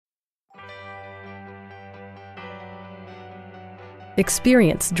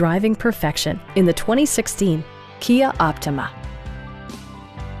Experience driving perfection in the 2016 Kia Optima.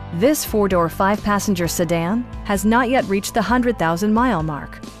 This four-door, five-passenger sedan has not yet reached the 100,000-mile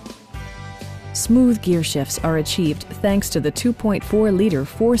mark. Smooth gear shifts are achieved thanks to the 2.4-liter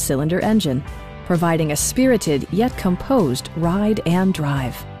four-cylinder engine, providing a spirited yet composed ride and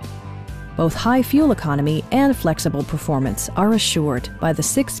drive. Both high fuel economy and flexible performance are assured by the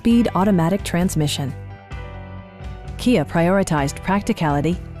six-speed automatic transmission. Kia prioritized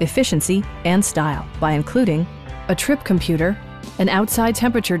practicality, efficiency, and style by including a trip computer, an outside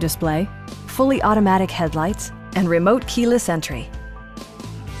temperature display, fully automatic headlights, and remote keyless entry.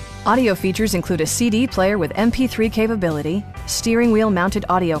 Audio features include a CD player with MP3 capability, steering wheel mounted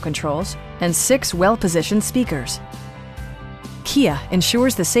audio controls, and 6 well-positioned speakers. Kia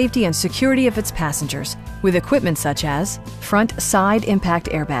ensures the safety and security of its passengers with equipment such as front side impact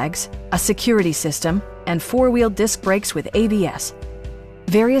airbags, a security system, and four-wheel disc brakes with ABS.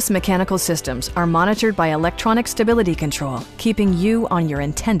 Various mechanical systems are monitored by electronic stability control, keeping you on your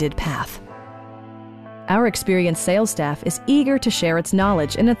intended path. Our experienced sales staff is eager to share its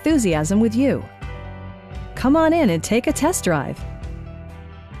knowledge and enthusiasm with you. Come on in and take a test drive.